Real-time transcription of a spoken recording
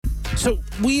So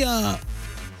we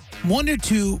wanted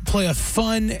to play a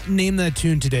fun Name That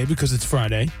Tune today because it's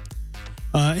Friday.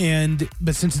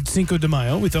 But since it's Cinco de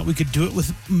Mayo, we thought we could do it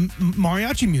with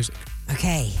mariachi music.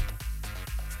 Okay.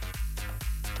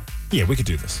 Yeah, we could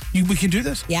do this. We can do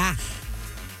this? Yeah.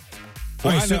 All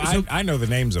right, I know the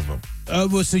names of them.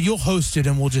 So you'll host it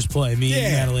and we'll just play, me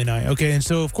and Natalie and I. Okay, and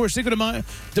so, of course, Cinco de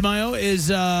Mayo is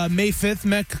May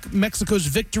 5th, Mexico's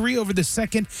victory over the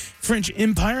Second French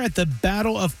Empire at the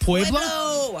Battle of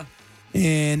Puebla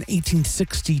in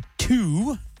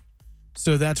 1862.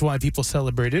 So that's why people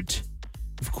celebrate it.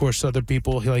 Of course, other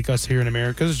people like us here in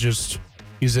America just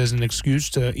use it as an excuse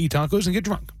to eat tacos and get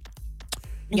drunk.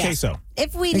 Okay, so.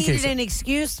 If we needed an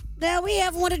excuse, now we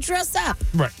have one to dress up.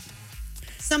 Right.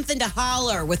 Something to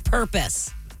holler with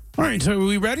purpose. All right, so are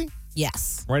we ready?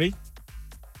 Yes. Ready?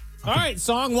 All right,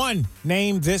 song 1.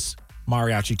 Name this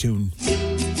mariachi tune.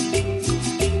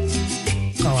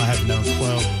 Oh, I have no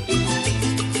clue.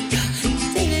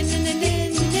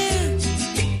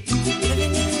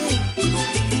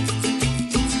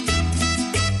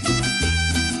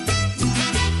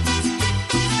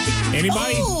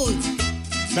 Anybody?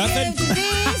 Nothing?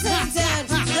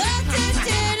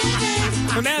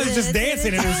 Well, now it's just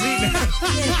dancing in her seat.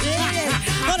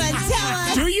 Hold on, tell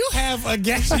us. Do you have a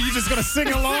guess? Are you just going to sing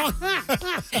along?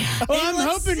 Well, I'm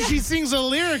hoping she sings a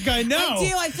lyric I know. I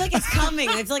do. I feel like it's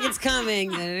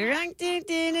coming.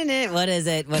 What is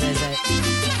it? What is it?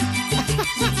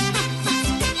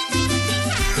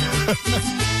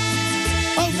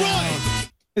 Oh, Roy!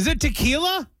 Is it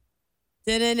tequila?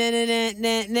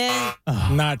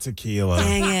 Not tequila.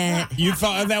 Dang it. You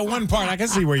thought of that one part. I can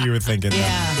see where you were thinking.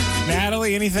 Yeah.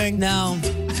 Natalie, anything? No.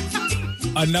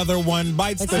 Another one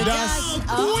bites the dust.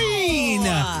 Queen! We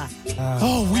are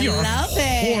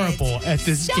horrible at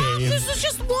this game. This was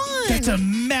just one. That's a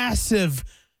massive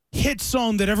hit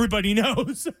song that everybody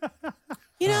knows.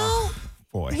 You know,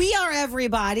 Boy. we are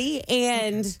everybody,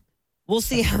 and we'll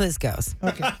see how this goes.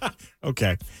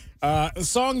 Okay.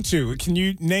 Song 2. Can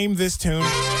you name this tune?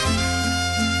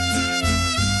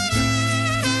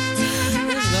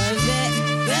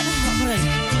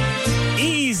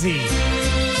 Easy.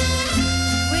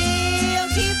 We'll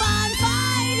keep on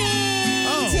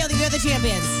fighting. Till we are the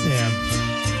champions. Yeah.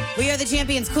 We are the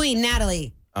champions. Queen,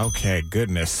 Natalie. Okay,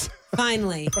 goodness.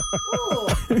 Finally.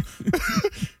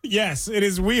 Yes, it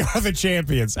is We Are the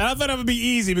Champions. I thought it would be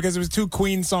easy because it was 2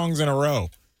 Queen songs in a row.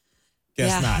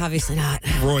 Guess not. Obviously not.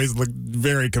 Roy's looked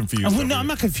very confused. No, I'm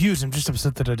not confused. I'm just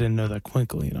upset that I didn't know that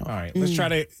quickly, you know. All right, let's try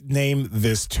to name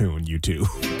this tune, you two.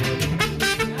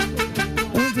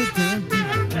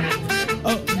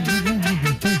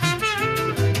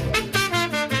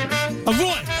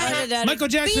 Roy! Michael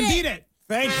Jackson beat it!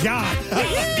 Thank God.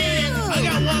 I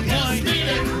got 1 point.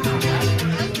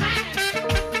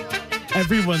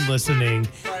 Everyone listening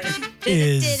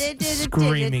is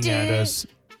screaming at us.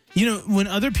 You know, when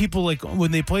other people,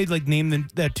 when they played, Name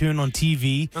That Tune on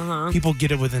TV, people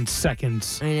get it within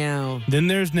seconds. I know. Then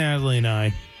there's Natalie and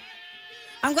I.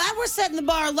 I'm glad we're setting the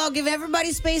bar low. Give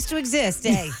everybody space to exist,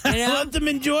 eh? You know? Let them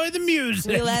enjoy the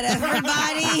music. We let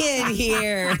everybody in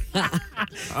here.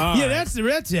 Yeah, that's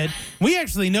it. We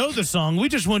actually know the song. We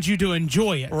just want you to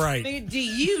enjoy it. Right. Do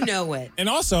you know it? And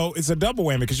also, it's a double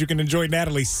whammy because you can enjoy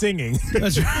Natalie singing.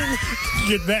 That's right.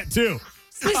 Get that, too.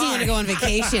 Especially when you go on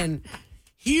vacation.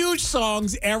 Huge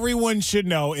songs everyone should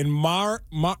know in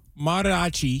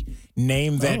mariachi.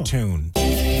 Name that tune.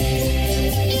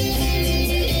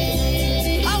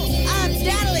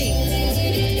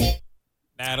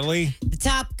 Natalie? The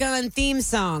Top Gun theme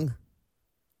song.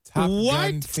 Top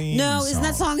Gun theme No, song. isn't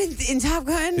that song in Top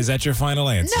Gun? Is that your final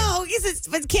answer? No,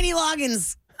 it's Kenny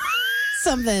Loggins.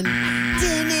 Something.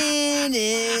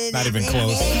 Not even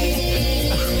close.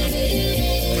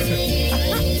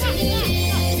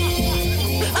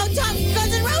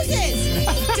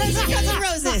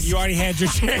 You already had your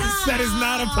chance. That is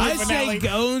not a I say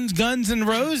Guns N'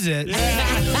 Roses.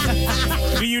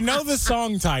 Yeah. Do you know the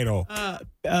song title?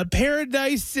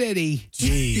 Paradise City.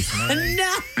 Jeez, man.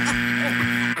 No.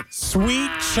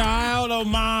 Sweet Child of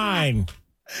Mine.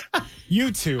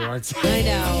 You two are... I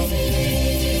know.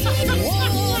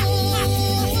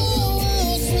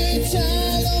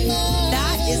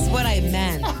 That is what I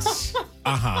meant.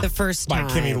 The first time.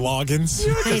 By Kenny Loggins.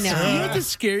 I know. You know what the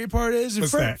scary part is?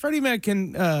 What's that? Freddie Mac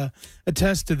can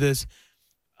attest to this.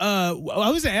 I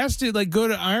was asked to go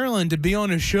to Ireland to be on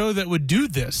a show that would do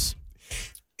this.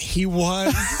 He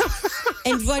was.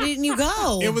 And why didn't you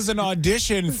go? It was an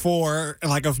audition for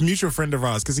a mutual friend of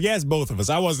ours because he has both of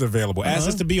us. I wasn't available. Asked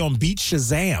us to be on Beat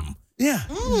Shazam. Yeah.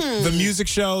 The music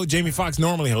show Jamie Foxx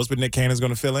normally hosts, but Nick Cannon's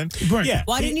going to fill in. Right. Yeah.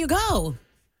 Why didn't you go?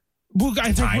 Well,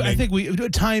 I think we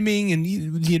timing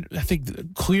and I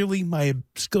think clearly my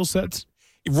skill sets.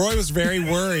 Roy was very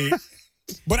worried.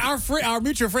 But our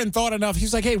mutual friend thought enough. He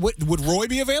was like, "Hey, would Roy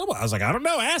be available?" I was like, "I don't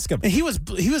know. Ask him." And he was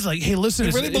like, "Hey, listen,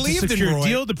 He really it's a believed in secure Roy.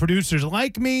 deal. The producers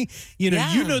like me. You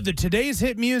know the today's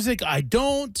hit music. I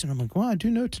don't." And I'm like, "Well, I do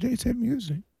know today's hit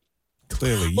music."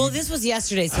 Clearly. Well, this was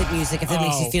yesterday's hit music. If it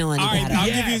makes you feel any all right, better. I'll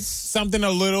give you something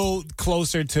a little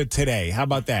closer to today. How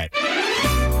about that?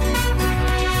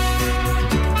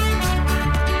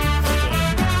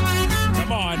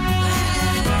 Come on.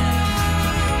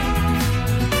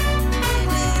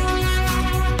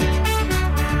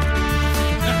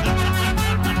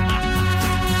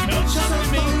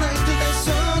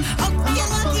 Oh, you're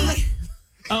lucky.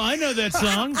 Oh, I know that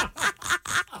song.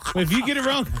 If you get it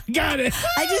wrong, got it.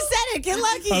 I just said it. Get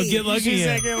lucky. Oh, get lucky. She yeah.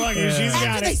 said get lucky. Yeah. She's got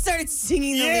After they it. started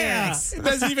singing the lyrics. It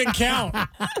doesn't even count.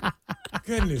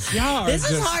 Goodness, y'all are This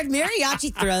is just- hard.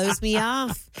 Mariachi throws me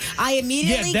off. I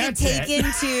immediately get that's it.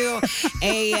 taken to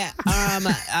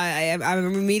I'm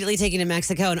immediately taken to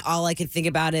Mexico, and all I could think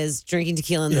about is drinking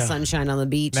tequila in the sunshine on the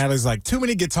beach. Natalie's like, too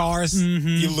many guitars,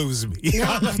 you lose me. No,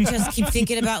 I just keep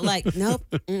thinking about nope.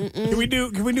 Can we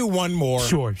do one more?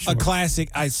 Sure. A classic.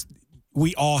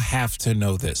 We all have to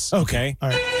know this. Okay. All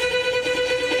right.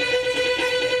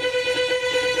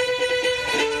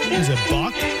 Is it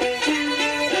Bach?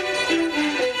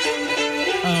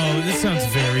 Oh, this sounds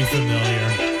very familiar.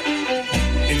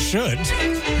 It should.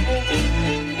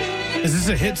 Is this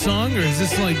a hit song or is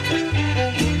this like?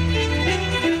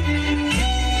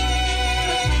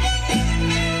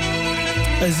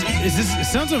 Is this? It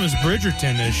sounds almost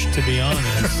Bridgerton-ish, to be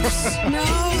honest. No.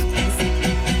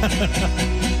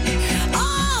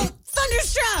 Oh,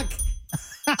 Thunderstruck.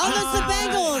 Oh, that's the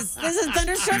Bengals. This is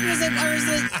Thunderstruck, or is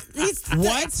it?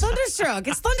 What? It's Thunderstruck.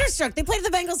 It's Thunderstruck. They played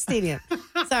at the Bengals Stadium.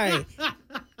 Sorry.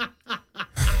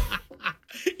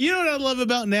 You know what I love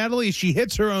about Natalie? She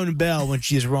hits her own bell when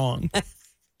she's wrong.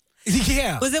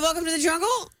 Yeah. Was it Welcome to the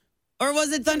Jungle? Or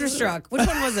was it Thunderstruck? Which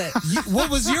one was it?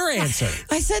 What was your answer?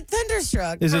 I said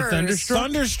Thunderstruck. Is it first. Thunderstruck?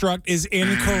 Thunderstruck is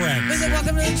incorrect. Was it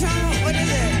Welcome to the Jungle? What is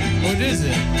it? What is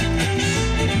it?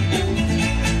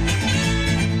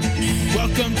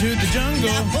 Welcome to the jungle.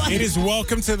 It is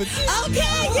Welcome to the. Okay,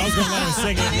 yeah. I was gonna let her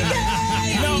sing it.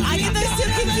 No, I get those two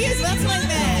confused. That's what I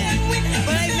meant.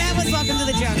 What I meant was Welcome to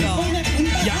the Jungle.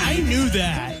 Yeah, I knew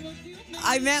that.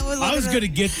 I meant was. I was going to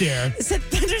get there. It said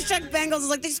Thunderstruck Bengals. I was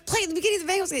like, they just played at the beginning of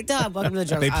the Bengals game. Duh, Welcome to the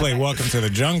Jungle. They play Okay. Welcome to the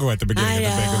Jungle at the beginning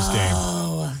of the Bengals game.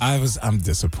 I'm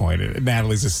disappointed.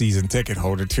 Natalie's a season ticket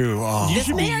holder too. Oh. This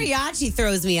mariachi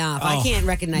throws me off. I can't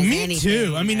recognize Me anything.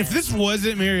 too. I mean, if this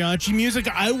wasn't mariachi music,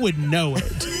 I would know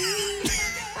it.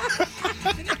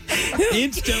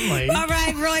 Instantly. All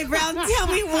right, Roy Brown, tell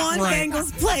me one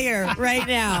Bengals player right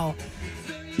now.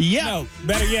 Yeah. No,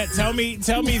 better yet, tell me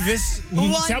this.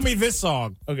 What? Tell me this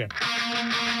song. Okay.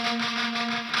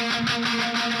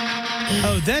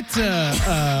 Oh, that's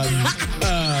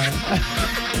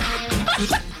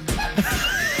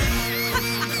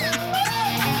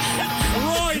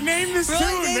Roy, name this Roy,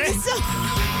 tune, name man. the song.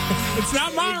 It's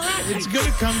not Monterey. it's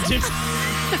gonna come to.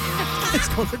 It's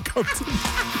gonna come to.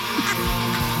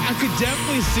 I could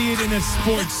definitely see it in a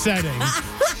sports setting.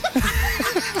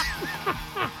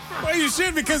 Well, you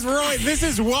should, because Roy, this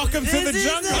is Welcome to the This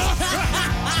is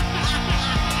Jungle.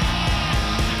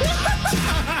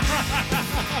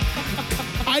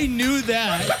 I knew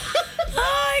that. Oh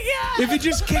my God. If it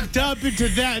just kicked up into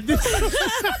that.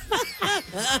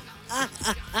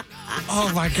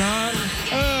 Oh my God.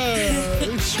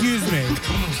 Excuse me.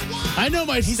 I know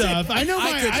my stuff. I know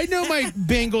my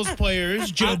Bengals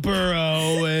players, Joe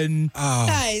Burrow and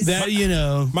Guys. that, you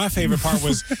know. My favorite part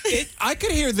was I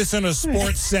could hear this in a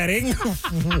sports setting.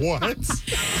 What?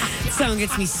 Song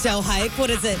gets me so hyped. What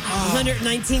is it?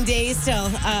 119 days till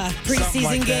preseason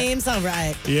like that. games. All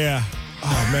right. Yeah.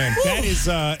 Oh man, that is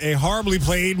a horribly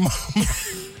played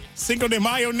Cinco de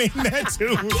Mayo. Name that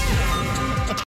too.